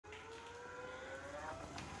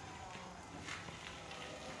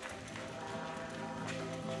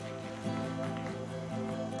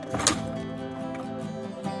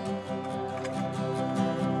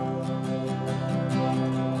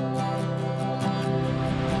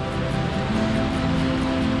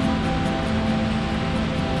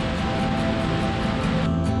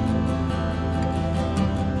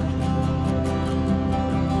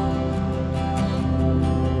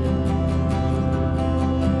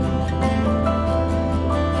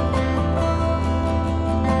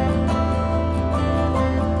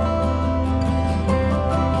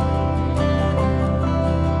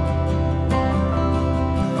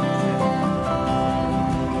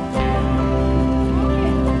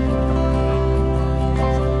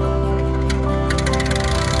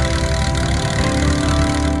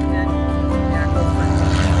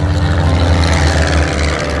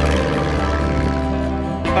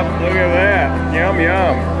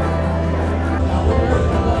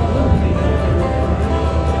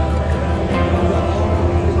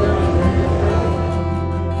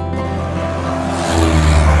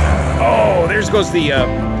There's goes the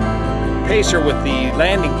pacer with the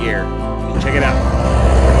landing gear. Check it out.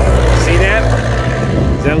 See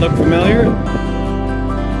that? Does that look familiar?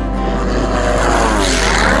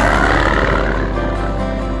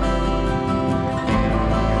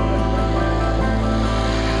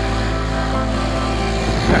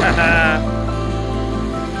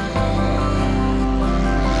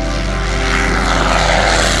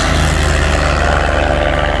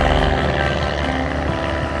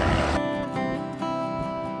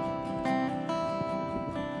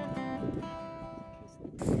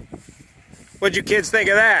 What'd you kids think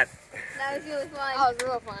of that? That was really fun. That was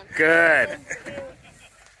real fun. Good.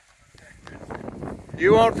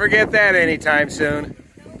 You won't forget that anytime soon.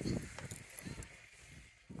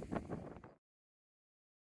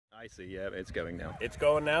 I see, yeah, it's going now. It's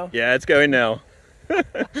going now? Yeah, it's going now.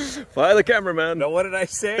 Fire the cameraman. No, what did I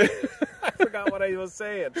say? I forgot what I was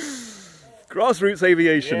saying. Grassroots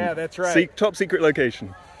aviation. Yeah, that's right. Top secret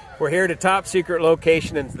location. We're here at a top secret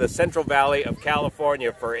location in the Central Valley of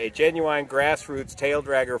California for a genuine grassroots tail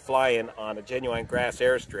dragger fly-in on a genuine grass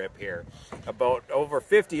airstrip here. About over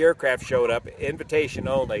 50 aircraft showed up, invitation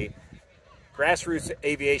only. Grassroots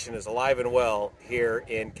aviation is alive and well here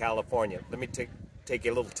in California. Let me take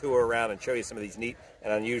you a little tour around and show you some of these neat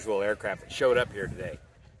and unusual aircraft that showed up here today.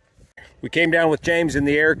 We came down with James in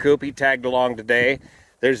the Ercoupe. He tagged along today.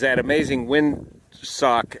 There's that amazing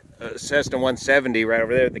windsock Cessna 170 right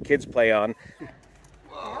over there that the kids play on.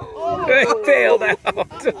 It failed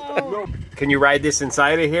out. Can you ride this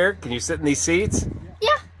inside of here? Can you sit in these seats?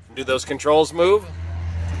 Yeah. Do those controls move?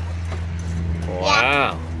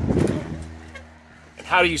 Wow. And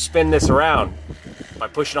how do you spin this around? By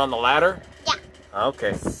pushing on the ladder? Yeah.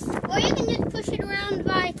 Okay. Or you can just push it around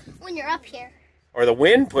by when you're up here. Or the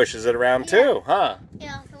wind pushes it around too, huh?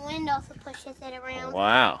 Yeah, the wind also pushes it around.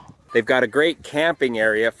 Wow. They've got a great camping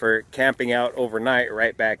area for camping out overnight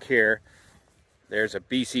right back here. There's a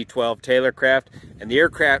BC-12 Taylorcraft, and the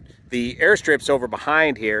airstrip's over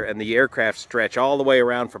behind here, and the aircraft stretch all the way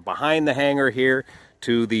around from behind the hangar here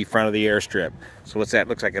to the front of the airstrip. So what's that?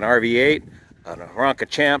 Looks like an RV-8, an Aronca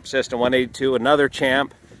Champ, Cessna 182, another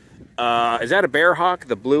Champ. Is that a Bearhawk,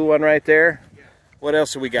 the blue one right there? What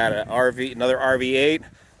else have we got? Another RV-8.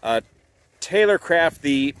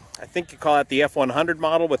 Taylorcraft, I think you call it the F100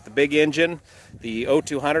 model with the big engine. The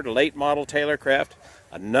 0200, a late model Taylorcraft.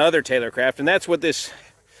 Another Taylorcraft, and that's what this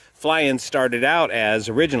fly-in started out as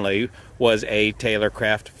originally, was a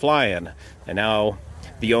Taylorcraft fly-in. And now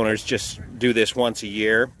the owners just do this once a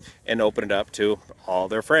year and open it up to all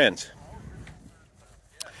their friends.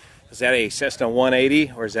 Is that a Cessna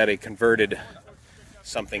 180 or is that a converted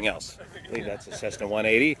something else? I believe that's a Cessna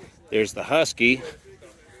 180. There's the Husky.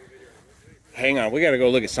 Hang on, we gotta go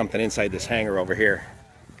look at something inside this hangar over here.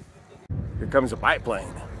 Here comes a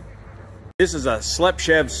biplane. This is a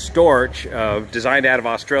Slepchev Storch designed out of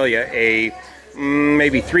Australia, a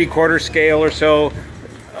maybe 3/4 scale or so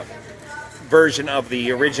version of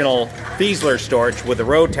the original Fiesler Storch with a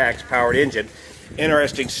Rotax powered engine.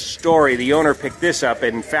 Interesting story, the owner picked this up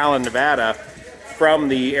in Fallon, Nevada from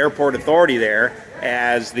the airport authority there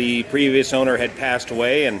as the previous owner had passed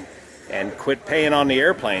away and quit paying on the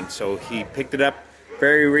airplane. So he picked it up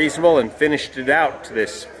very reasonable and finished it out to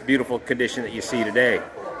this beautiful condition that you see today.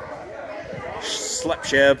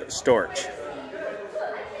 Slepchev Storch.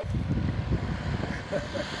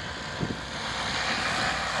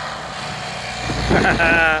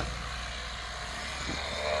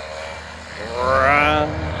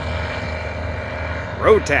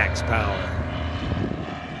 Rotax power.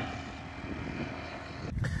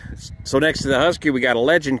 So next to the Husky, we got a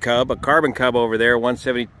Legend Cub, a Carbon Cub over there,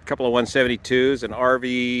 170, couple of 172s, an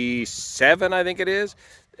RV7, I think it is,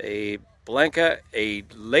 a Blanca, a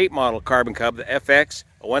late model Carbon Cub, the FX,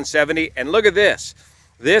 a 170, and look at this.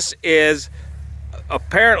 This is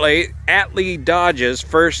apparently Atlee Dodge's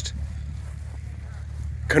first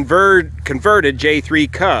converted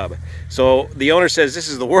J3 Cub. So the owner says this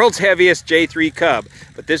is the world's heaviest J3 Cub,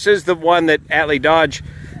 but this is the one that Atlee Dodge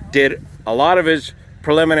did a lot of his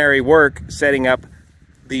preliminary work setting up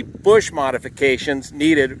the bush modifications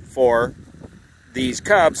needed for these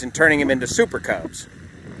Cubs and turning them into Super Cubs.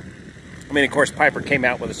 I mean, of course, Piper came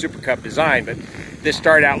out with a Super Cub design, but this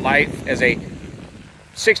started out life as a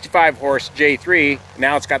 65 horse J3.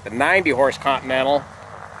 Now it's got the 90 horse Continental,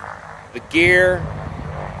 the gear,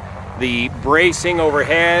 the bracing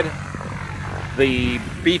overhead, the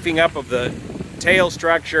beefing up of the tail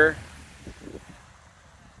structure,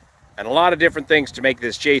 and a lot of different things to make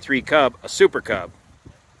this J3 Cub a Super Cub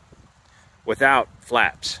without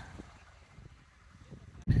flaps.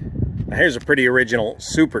 Here's a pretty original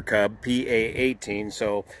Super Cub, PA-18.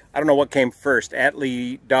 So I don't know what came first,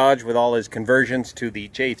 Atlee Dodge with all his conversions to the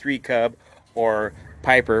J3 Cub, or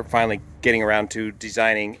Piper finally getting around to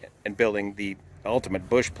designing and building the ultimate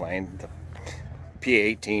bush plane, the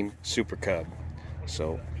PA-18 Super Cub.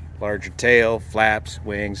 So larger tail, flaps,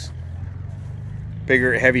 wings,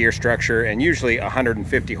 bigger, heavier structure, and usually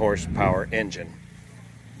 150 horsepower engine.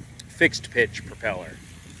 Fixed pitch propeller.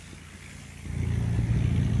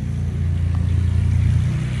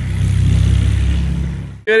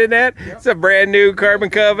 Good in that? Yep. It's a brand new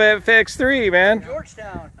Carbon Cub FX3, man.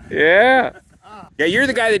 Georgetown. Yeah. Yeah, you're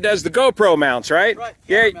the guy that does the GoPro mounts, right? Right.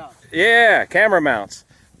 Yeah, camera mounts.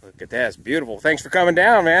 Look at that, it's beautiful. Thanks for coming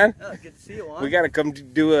down, man. Oh, good to see you, Juan. We got to come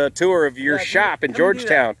do a tour of your shop in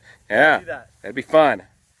Georgetown. Yeah, that'd be fun.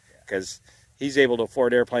 Because he's able to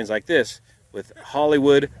afford airplanes like this with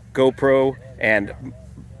Hollywood, GoPro, and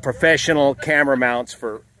professional camera mounts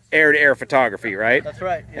for air-to-air photography, right? That's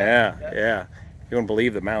right. Yeah. You won't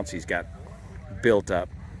believe the mounts he's got built up.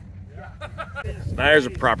 Now there's a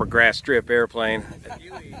proper grass strip airplane.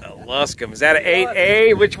 A Luscombe. Is that an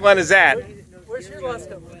 8A? Which one is that? Where's your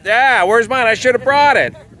Luscombe? Yeah, where's mine? I should have brought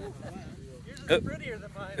it. Prettier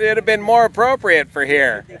than mine. It'd have been more appropriate for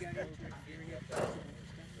here.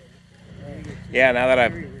 Yeah, now that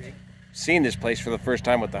I've seen this place for the first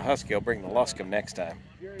time with the Husky, I'll bring the Luscombe next time.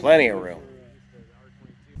 Plenty of room.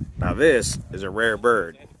 Now this is a rare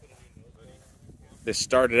bird. This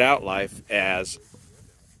started out life as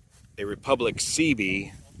a Republic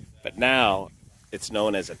CB, but now it's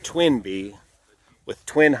known as a twin B with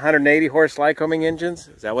twin 180 horse Lycoming engines.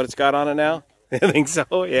 Is that what it's got on it now? I think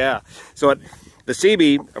so, yeah. So the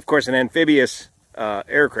CB, of course, an amphibious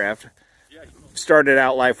aircraft, started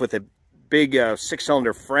out life with a big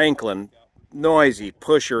 6-cylinder Franklin noisy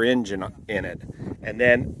pusher engine in it. And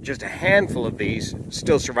then just a handful of these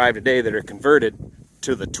still survive today that are converted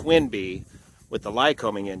to the twin B with the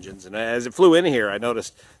Lycoming engines. And as it flew in here, I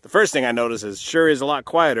noticed, the first thing I noticed is sure is a lot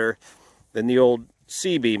quieter than the old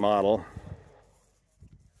CB model.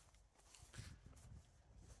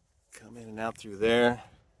 Come in and out through there.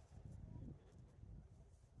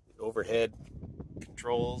 The overhead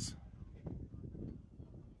controls.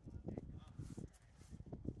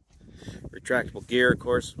 Retractable gear, of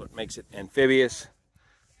course, is what makes it amphibious.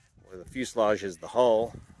 Where the fuselage is the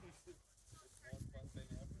hull.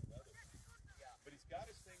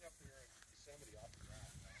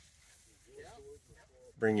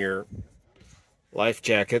 Bring your life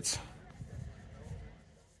jackets.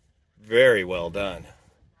 Very well done.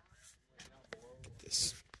 Get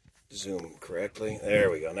this zoom correctly.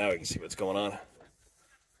 There we go. Now we can see what's going on.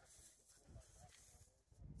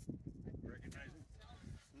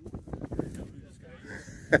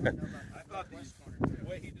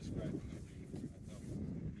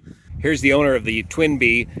 Here's the owner of the Twin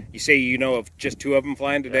B. You say you know of just 2 of them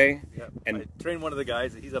flying today? Yeah. And I trained one of the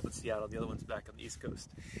guys. He's up in Seattle. The other one's back on the East Coast.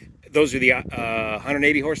 Those are the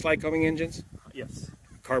 180 horse Lycoming engines? Yes.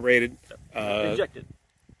 Carbureted? Injected.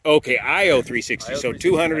 Okay, IO 360, so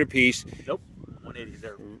 200 apiece. Nope, 180s.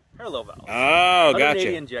 They're parallel valves. Oh, gotcha.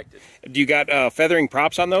 180 injected. Do you got feathering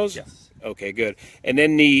props on those? Yes. Okay, good. And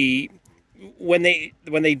then when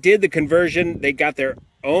they did the conversion, they got their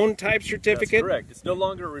own type certificate? That's correct. It's no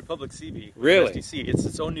longer a Republic CB. Really? STC. It's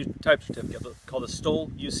its own new type certificate called a Stoll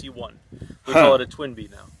UC1. We call it a Twin B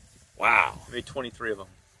now. Wow. We made 23 of them.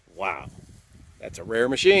 Wow. That's a rare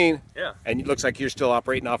machine. Yeah. And it looks like you're still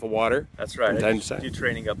operating off of water. That's right. From time to time. Do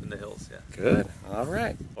training up in the hills, yeah. Good. All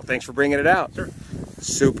right. Well, thanks for bringing it out. Sure.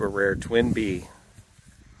 Super rare Twin B.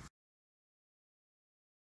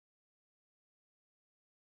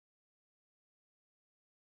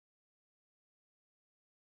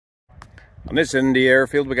 On this end of the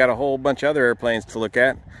airfield, we got a whole bunch of other airplanes to look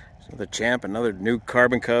at. So the Champ, another new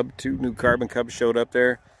Carbon Cub. 2 new Carbon Cubs showed up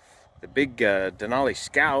there. The big Denali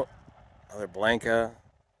Scout, another Blanca.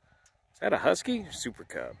 Is that a Husky? Super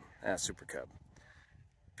Cub. Ah, Super Cub.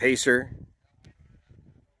 Pacer.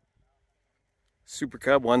 Super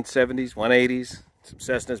Cub, 170s, 180s, some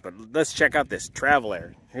Cessnas. But let's check out this Travel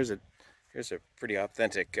Air. Here's a pretty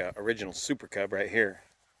authentic original Super Cub right here.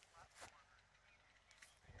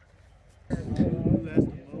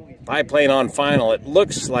 Biplane on final. It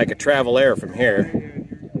looks like a Travel Air from here.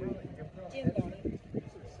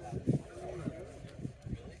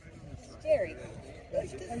 Jerry.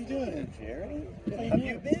 How you doing, Jerry? How have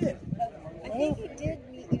you been? I think he did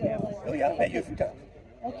meet you. Oh yeah, I met you a few times.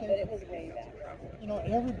 Okay. But it was way back. You know,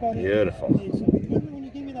 everybody. Beautiful. Remember when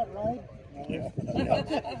you gave me that ride? Yeah.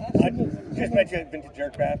 I just met you. I've been to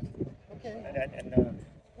Jerkcraft. Okay. And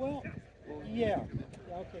well, yeah.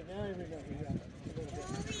 Okay, now I remember. Yeah.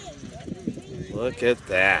 Look at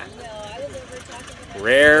that.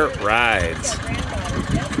 Rare rides.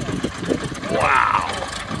 Wow.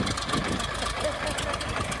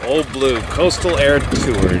 Old Blue Coastal Air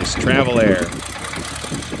Tours, Travel Air.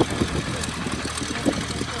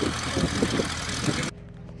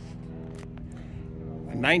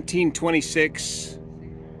 A 1926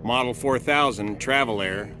 Model 4000 Travel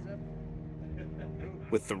Air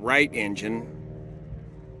with the Wright engine.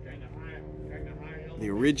 The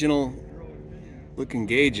original looking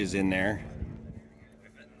gauges in there.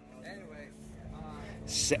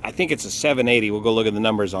 I think it's a 780. We'll go look at the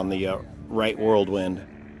numbers on the Wright Whirlwind.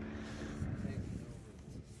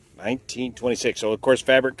 1926. So of course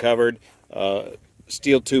fabric covered,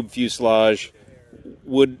 steel tube fuselage,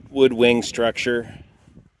 wood wing structure.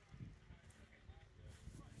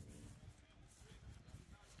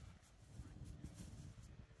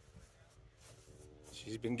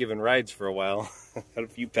 She's been giving rides for a while. Got a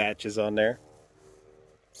few patches on there.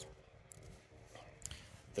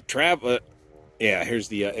 The yeah, here's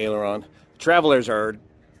the aileron. Travelers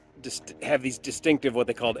have these distinctive, what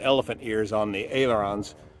they called elephant ears on the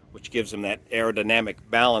ailerons, which gives them that aerodynamic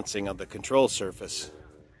balancing of the control surface.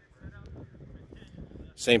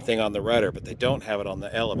 Same thing on the rudder, but they don't have it on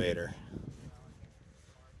the elevator.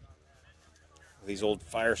 These old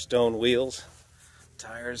Firestone wheels,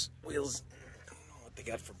 tires, wheels. What they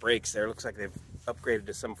got for brakes there? Looks like they've upgraded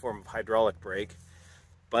to some form of hydraulic brake.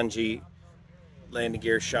 Bungee landing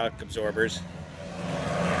gear shock absorbers.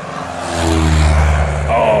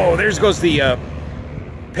 Oh, there goes the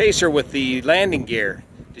Pacer with the landing gear.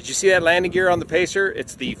 Did you see that landing gear on the Pacer?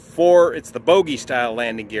 It's the bogey style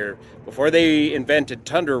landing gear. Before they invented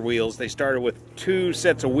Tundra wheels, they started with 2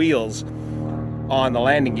 sets of wheels on the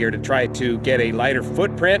landing gear to try to get a lighter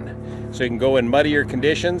footprint so you can go in muddier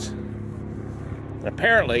conditions. And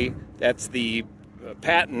apparently, that's the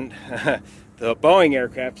patent. The Boeing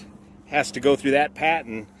aircraft has to go through that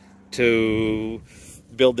patent to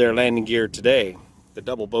build their landing gear today, the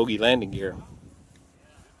double bogey landing gear.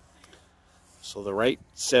 So the Wright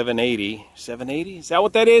 780, 780, is that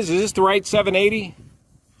what that is? Is this the Wright 780?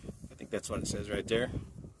 I think that's what it says right there.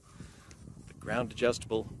 The ground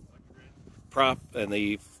adjustable prop and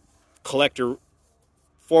the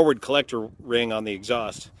forward collector ring on the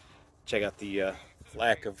exhaust. Check out the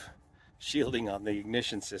lack of shielding on the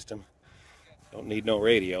ignition system. Don't need no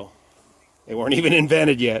radio. They weren't even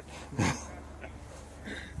invented yet.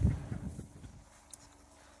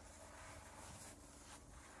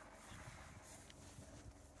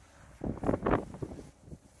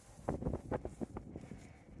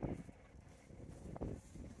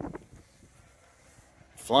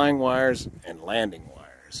 Flying wires and landing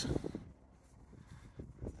wires.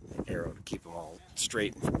 The arrow to keep them all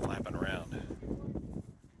straight and from flapping around.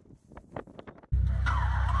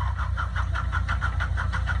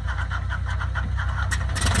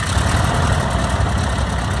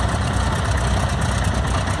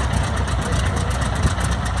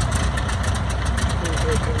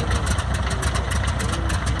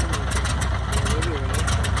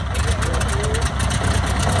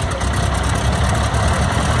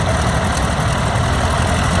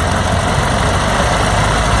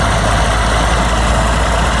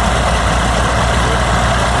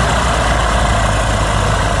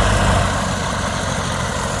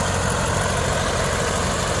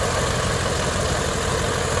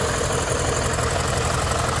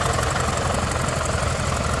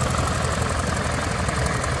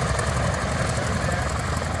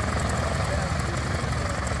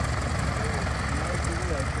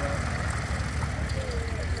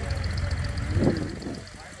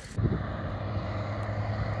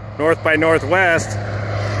 North by Northwest. It's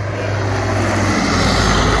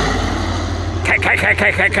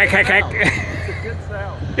a good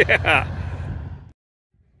sound. Yeah.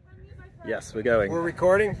 Yes, we're going. We're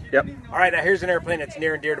recording? Yep. All right, now here's an airplane that's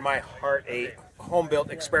near and dear to my heart, a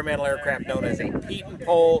home-built experimental aircraft known as a Pete and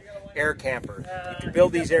Pole air camper. You can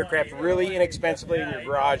build these aircraft really inexpensively in your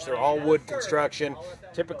garage. They're all wood construction.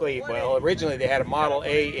 Typically, well, originally they had a Model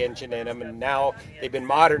A engine in them, and now they've been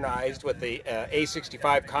modernized with the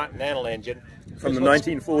A65 Continental engine. From the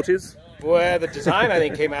 1940s? Well, the design I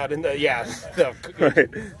think came out in the,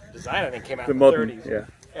 design I think came out in the modern, 30s. yeah.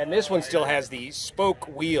 And this one still has the spoke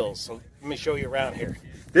wheels, so let me show you around here.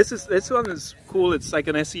 This one is cool. It's like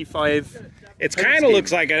an SE5. It kind of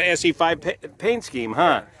looks like an SE5 paint scheme,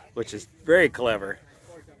 huh? Which is very clever.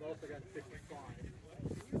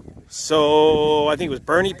 So I think it was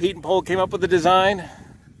Bernie Pete and Pole came up with the design.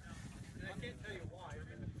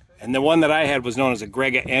 And the one that I had was known as a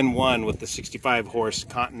Grega N1 with the 65 horse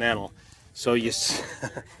Continental. So you.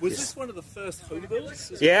 Was this one of the first home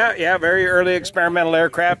builds? Yeah, yeah, very early experimental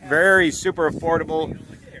aircraft, very super affordable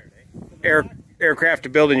aircraft to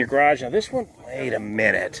build in your garage. Now this one, wait a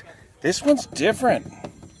minute, this one's different.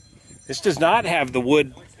 This does not have the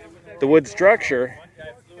wood structure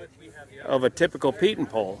of a typical Pete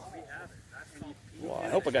pole. Well, I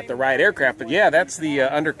hope I got the right aircraft, but yeah, that's the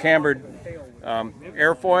undercambered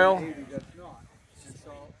airfoil.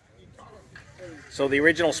 So the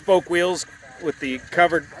original spoke wheels with the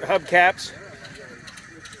covered hubcaps,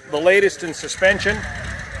 the latest in suspension,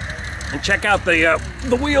 and check out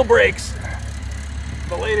the wheel brakes,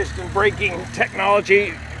 the latest in braking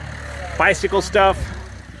technology, bicycle stuff,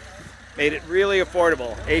 made it really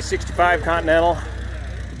affordable. A65 Continental.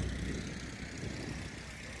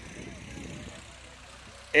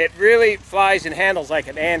 It really flies and handles like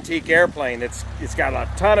an antique airplane. It's got a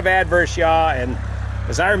ton of adverse yaw, and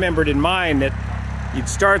as I remembered in mine, that you'd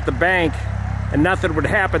start the bank and nothing would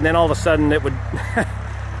happen, then all of a sudden it would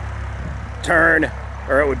turn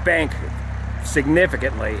or it would bank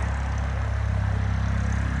significantly.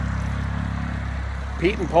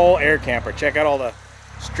 Pete and pole air camper. Check out all the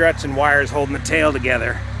struts and wires holding the tail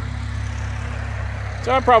together.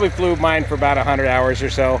 So I probably flew mine for about 100 hours or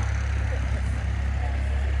so.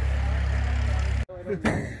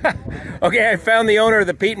 Okay, I found the owner of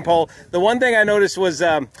the Pete and pole. The one thing I noticed was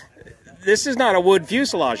this is not a wood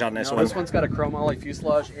fuselage on this one. This one's got a chromoly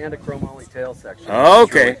fuselage and a chromoly tail section.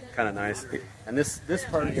 Okay. Kind of nice. And this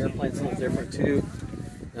part of the airplane's a little different too.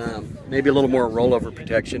 Maybe a little more rollover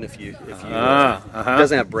protection if you it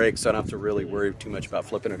doesn't have brakes, so I don't have to really worry too much about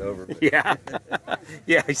flipping it over. But. Yeah,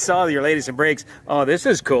 yeah. I saw your latest in brakes. Oh, this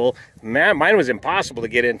is cool. Man, mine was impossible to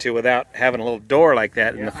get into without having a little door like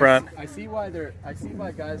that in the front. I see why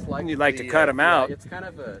guys like. You'd like to cut them out. It's kind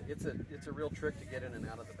of it's a real trick to get in and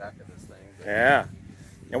out of the back of this thing. But, yeah.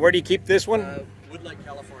 And where do you keep this one? Woodlake,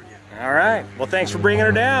 California. All right. Well, thanks for bringing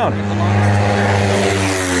her down.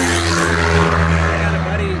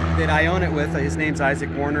 That I own it with. His name's Isaac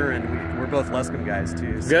Warner, and we're both Luscombe guys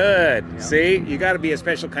too. So, good. Yeah. See, you got to be a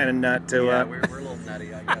special kind of nut to yeah, we're a little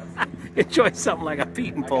nutty, I guess. enjoy something like a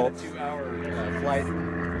Pete and pole. I got a 2-hour flight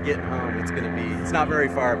getting home. It's not very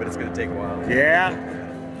far, but it's gonna take a while. Yeah.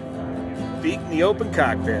 Feet in the open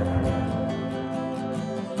cockpit.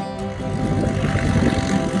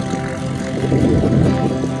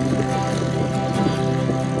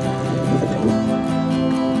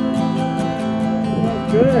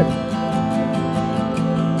 Good.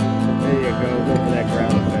 There you go. Go for that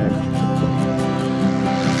ground effect.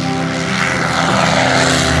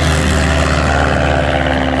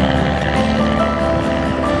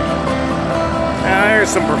 Now there's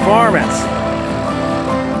some performance.